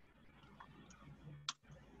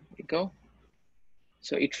 There we go.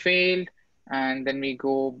 So it failed, and then we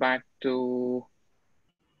go back to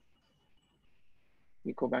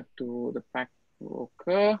the pack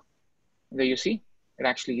broker. There you see, it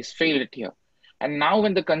actually is failed it here. And now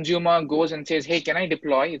when the consumer goes and says, hey, can I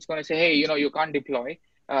deploy? It's going to say, hey, you can't deploy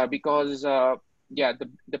because yeah,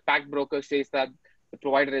 the pack broker says that the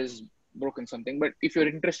provider has broken something. But if you're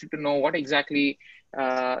interested to know what exactly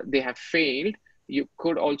they have failed, you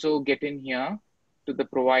could also get in here to the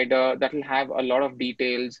provider that will have a lot of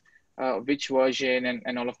details, which version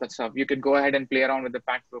and all of that stuff. You could go ahead and play around with the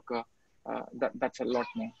pack broker. That's a lot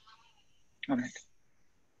more on it.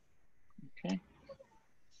 Okay.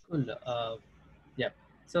 Cool. Yeah.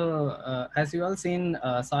 So as you all seen,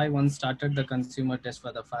 Sai once started the consumer test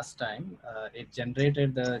for the first time. It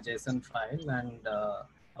generated the JSON file and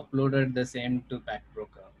uploaded the same to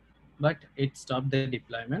Packbroker, but it stopped the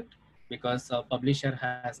deployment because publisher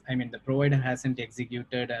has, I mean, the provider hasn't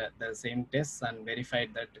executed the same tests and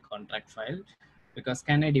verified that contract file, because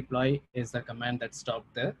can I deploy is the command that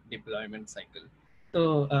stopped the deployment cycle.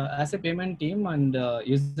 So as a payment team and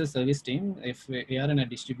user service team, if we are in a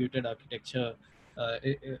distributed architecture,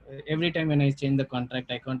 every time when I change the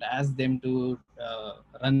contract, I can't ask them to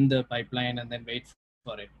run the pipeline and then wait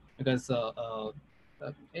for it, because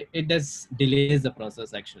it does delays the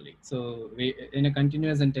process actually. So we, in a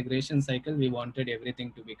continuous integration cycle, we wanted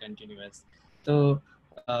everything to be continuous. So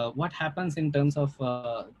what happens in terms of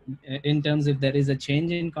if there is a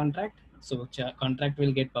change in contract, so contract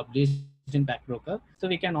will get published in Packbroker. So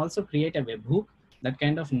we can also create a webhook that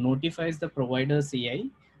kind of notifies the provider CI,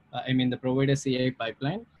 I mean the provider CI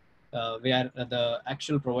pipeline, where the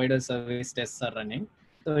actual provider service tests are running.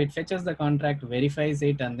 So it fetches the contract, verifies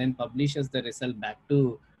it, and then publishes the result back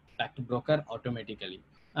to broker automatically.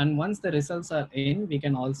 And once the results are in, we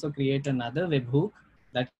can also create another webhook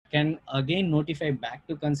that can again notify back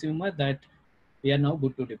to consumer that we are now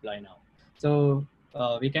good to deploy now. So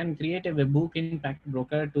we can create a webhook in Packet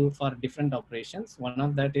Broker for different operations. One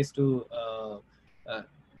of that is to uh,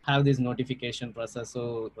 have this notification process.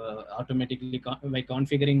 So automatically by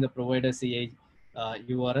configuring the provider CA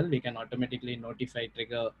URL, we can automatically notify,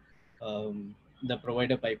 trigger the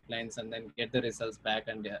provider pipelines, and then get the results back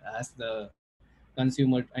and ask the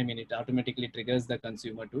consumer, I mean, it automatically triggers the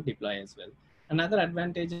consumer to deploy as well. Another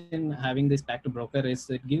advantage in having this packed broker is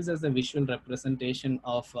it gives us a visual representation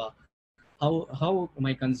of how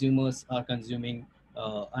my consumers are consuming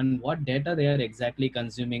and what data they are exactly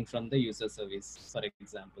consuming from the user service, for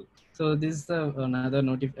example. So this is another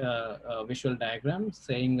visual diagram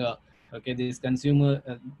saying, okay, this consumer,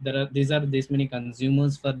 these are this many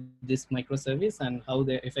consumers for this microservice, and how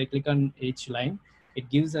they, if I click on each line, it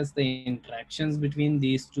gives us the interactions between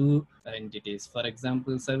these two entities. For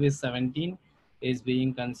example, service 17 is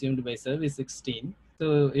being consumed by service 16.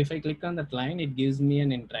 So if I click on that line, it gives me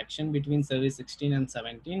an interaction between service 16 and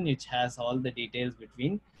 17, which has all the details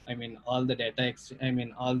between, I mean, all the data, I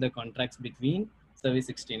mean, all the contracts between service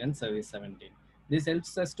 16 and service 17. This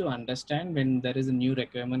helps us to understand when there is a new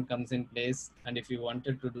requirement comes in place, and if you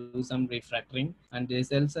wanted to do some refactoring, and this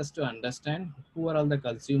helps us to understand who are all the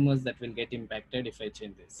consumers that will get impacted if I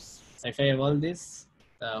change this. If I evolve this,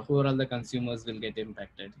 who are all the consumers will get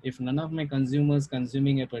impacted. If none of my consumers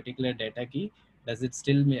consuming a particular data key, does it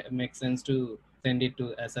still make sense to send it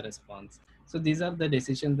to as a response? So these are the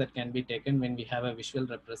decisions that can be taken when we have a visual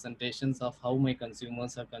representations of how my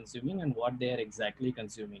consumers are consuming and what they are exactly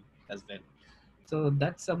consuming as well. So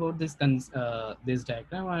that's about this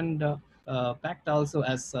diagram. And pact also,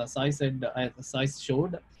 as Sai said, Sai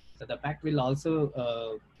showed, the pact will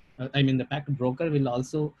also, I mean, the pact broker will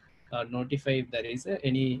also notify if there is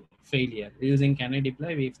any failure. Using can I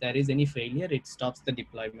deploy, if there is any failure, it stops the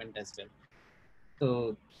deployment as well.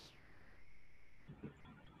 So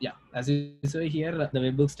yeah, as you see here, the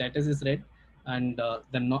webhook status is red, and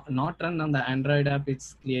the not run on the Android app,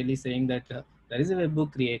 it's clearly saying that there is a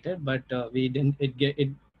webhook created, but we didn't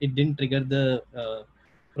it didn't trigger the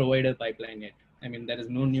provider pipeline yet. I mean, there is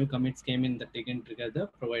no new commits came in that didn't trigger the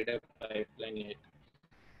provider pipeline yet.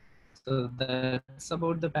 So that's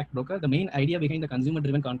about the packed broker. The main idea behind the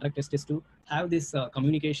consumer-driven contract test is to have this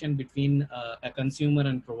communication between a consumer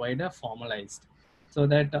and provider formalized, so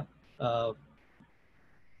that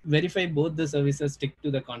verify both the services stick to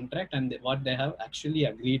the contract and what they have actually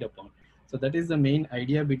agreed upon. So that is the main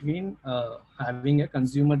idea between having a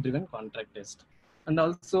consumer driven contract test. And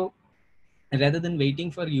also, rather than waiting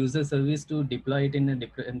for user service to deploy it in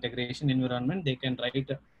a integration environment, they can write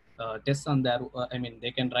tests on their, I mean,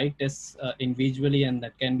 they can write tests individually, and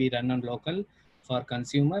that can be run on local for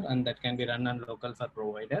consumer, and that can be run on local for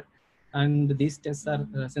provider. And these tests are,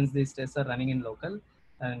 since these tests are running in local,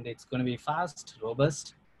 and it's going to be fast,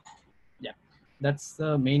 robust. Yeah, that's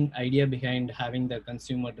the main idea behind having the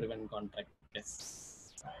consumer driven contract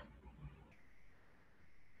tests.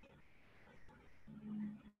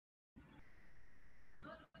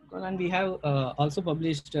 Well, and we have also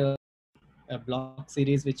published a blog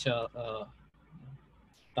series which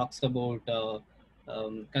talks about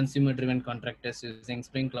consumer-driven contract tests using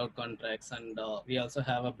Spring Cloud contracts, and we also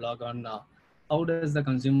have a blog on how does the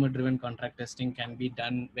consumer-driven contract testing can be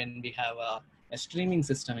done when we have a streaming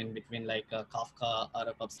system in between, like Kafka or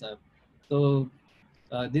a PubSub. So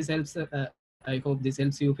this helps. I hope this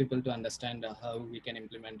helps you people to understand how we can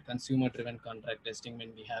implement consumer-driven contract testing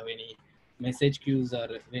when we have any message queues or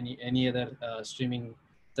any other streaming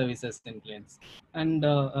services in place. And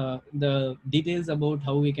the details about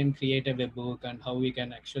how we can create a webhook and how we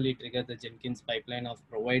can actually trigger the Jenkins pipeline of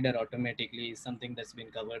provider automatically is something that's been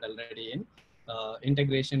covered already in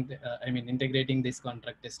integration. I mean, integrating this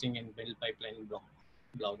contract testing in build pipeline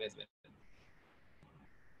blog as well.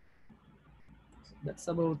 So that's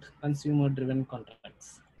about consumer-driven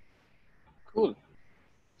contracts. Cool.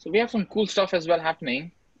 So we have some cool stuff as well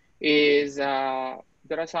happening. Is there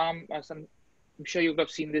are some I'm sure you could have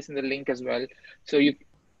seen this in the link as well. So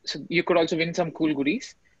you could also win some cool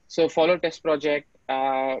goodies. So follow TestProject.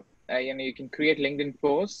 You can create LinkedIn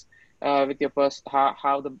posts with your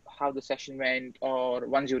how the session went, or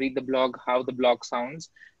once you read the blog, how the blog sounds,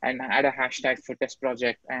 and add a hashtag for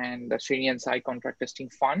TestProject and the Srini and Sai contract testing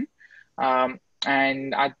fun.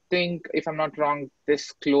 And I think, if I'm not wrong,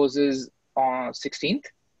 this closes on 16th.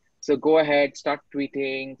 So go ahead, start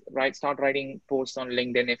tweeting, start writing posts on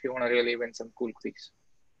LinkedIn if you want to really win some cool goodies.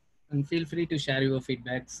 And feel free to share your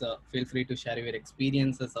feedbacks. Feel free to share your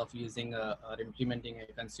experiences of using or implementing a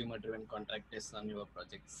consumer-driven contract test on your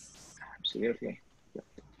projects. Absolutely.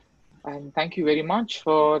 And thank you very much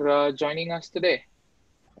for joining us today.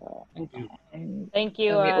 Thank you. Thank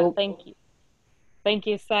you. And Thank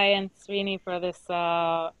you, Sai and Srini, for this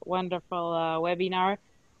wonderful webinar.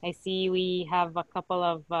 I see we have a couple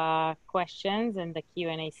of questions in the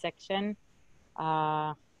Q&A section.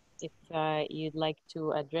 If you'd like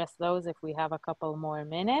to address those, if we have a couple more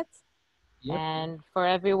minutes. Yep. And for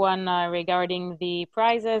everyone regarding the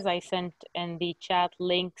prizes, I sent in the chat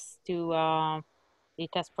links to the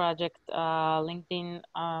TestProject LinkedIn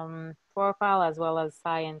profile, as well as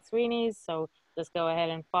Sai and Srini's. So just go ahead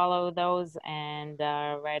and follow those and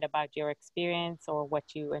write about your experience or what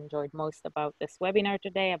you enjoyed most about this webinar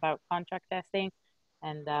today about contract testing.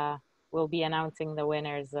 And we'll be announcing the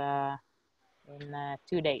winners in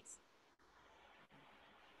 2 days.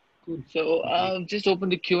 Cool. So just open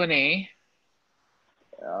the Q&A.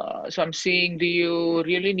 So I'm seeing, do you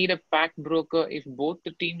really need a pack broker if both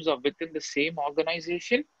the teams are within the same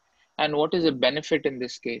organization? And what is the benefit in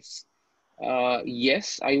this case?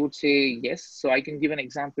 Yes, I would say yes. So I can give an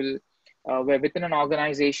example where within an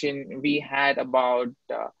organization, we had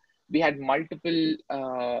multiple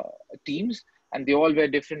teams and they all were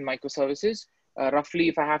different microservices. Roughly,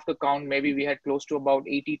 if I have to count, maybe we had close to about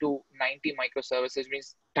 80 to 90 microservices,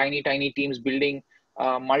 means tiny teams building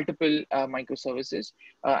multiple microservices.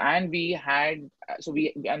 And we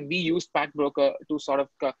used Pack Broker to sort of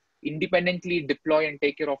independently deploy and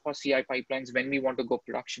take care of our CI pipelines when we want to go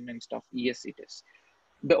production and stuff. Yes, it is.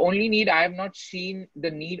 The only need I have not seen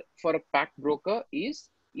the need for a pack broker is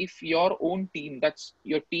if your own team, that's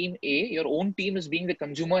your team A, your own team is being the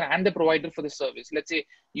consumer and the provider for the service. Let's say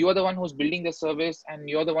you are the one who's building the service and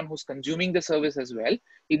you're the one who's consuming the service as well.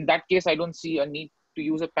 In that case, I don't see a need to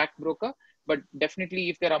use a pack broker. But definitely,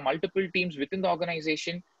 if there are multiple teams within the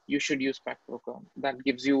organization, you should use pack broker. That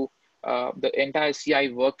gives you the entire CI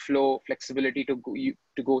workflow flexibility to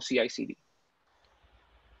go CI/CD.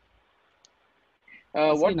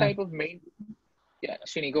 What type of main? Yeah,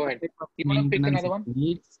 Srini, go ahead. You want to pick another one?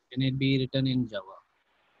 Needs, can it be written in Java?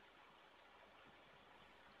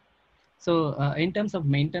 So in terms of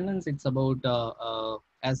maintenance, it's about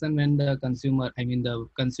as and when the consumer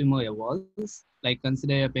evolves, like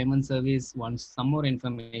consider a payment service wants some more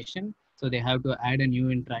information. So they have to add a new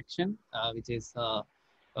interaction, which is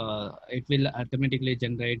it will automatically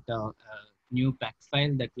generate a new pack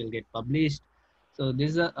file that will get published. So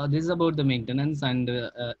this is about the maintenance, and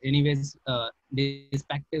anyways, this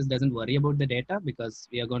pack test doesn't worry about the data because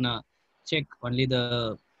we are gonna check only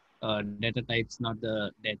the data types, not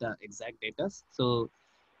the exact data. So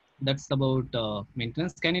that's about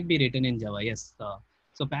maintenance. Can it be written in Java? Yes.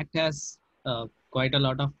 So Pact has quite a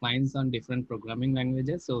lot of clients on different programming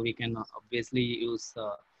languages. So we can obviously use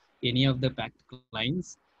any of the Pact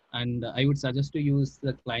clients. And I would suggest to use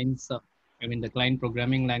the clients, the client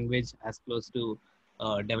programming language as close to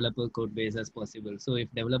developer code base as possible. So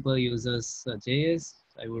if developer uses JS,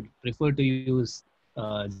 I would prefer to use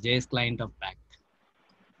JS client of Pact.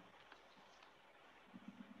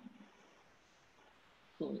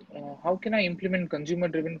 How can I implement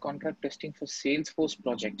consumer-driven contract testing for Salesforce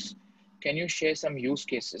projects? Can you share some use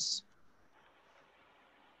cases?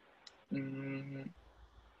 For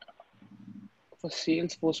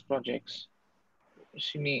Salesforce projects,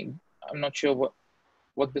 Shini, I'm not sure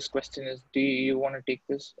what this question is. Do you want to take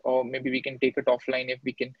this, or maybe we can take it offline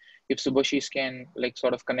if Subhashis can like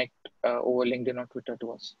sort of connect over LinkedIn or Twitter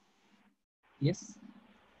to us. Yes.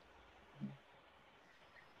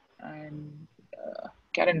 And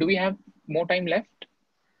Karen, do we have more time left?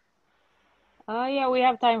 Yeah, we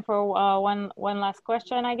have time for one last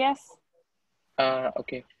question, I guess.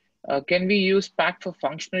 Okay. Can we use Pack for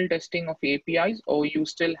functional testing of APIs, or you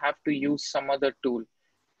still have to use some other tool?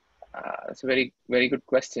 That's a very, very good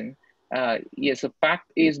question. Yes, so Pack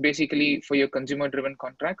is basically for your consumer-driven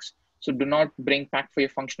contracts. So do not bring Pack for your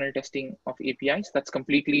functional testing of APIs. That's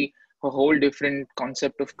completely a whole different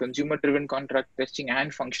concept of consumer-driven contract testing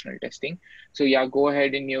and functional testing. So yeah, go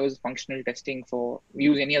ahead and use functional testing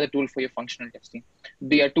use any other tool for your functional testing.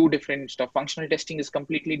 They are two different stuff. Functional testing is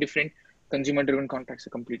completely different. Consumer-driven contracts are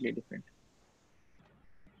completely different.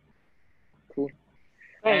 Cool.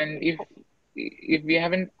 Great. And if we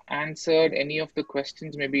haven't answered any of the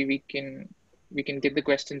questions, maybe we can get the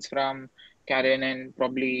questions from Karen and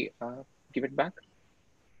probably give it back.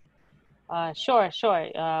 Sure.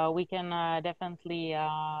 We can definitely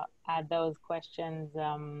add those questions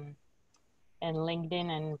in LinkedIn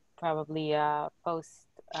and probably post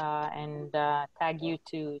and tag you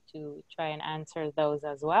to try and answer those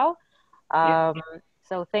as well. Yeah.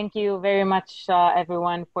 So thank you very much,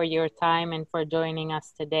 everyone, for your time and for joining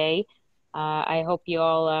us today. I hope you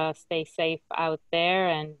all stay safe out there,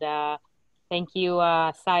 and thank you,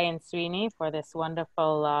 Sai and Srini, for this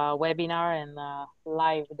wonderful webinar and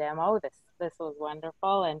live demo. This was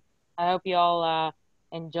wonderful, and I hope you all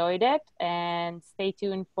enjoyed it. And stay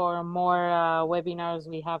tuned for more webinars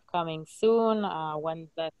we have coming soon. One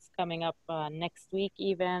that's coming up next week,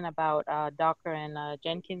 even about Docker and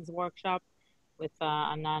Jenkins workshop with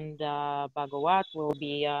Anand Bhagawat. We'll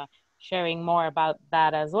be sharing more about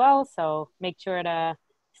that as well. So make sure to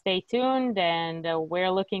stay tuned, and we're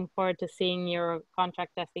looking forward to seeing your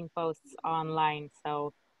contract testing posts online.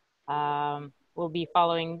 So we'll be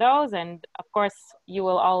following those, and of course, you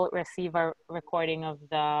will all receive a recording of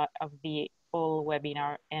the full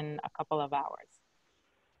webinar in a couple of hours.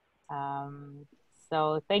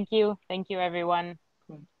 So thank you everyone.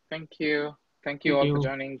 Thank you. Thank you Thank all for you.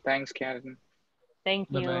 joining. Thanks, Karen. Thank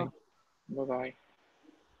you. Bye-bye. Bye-bye.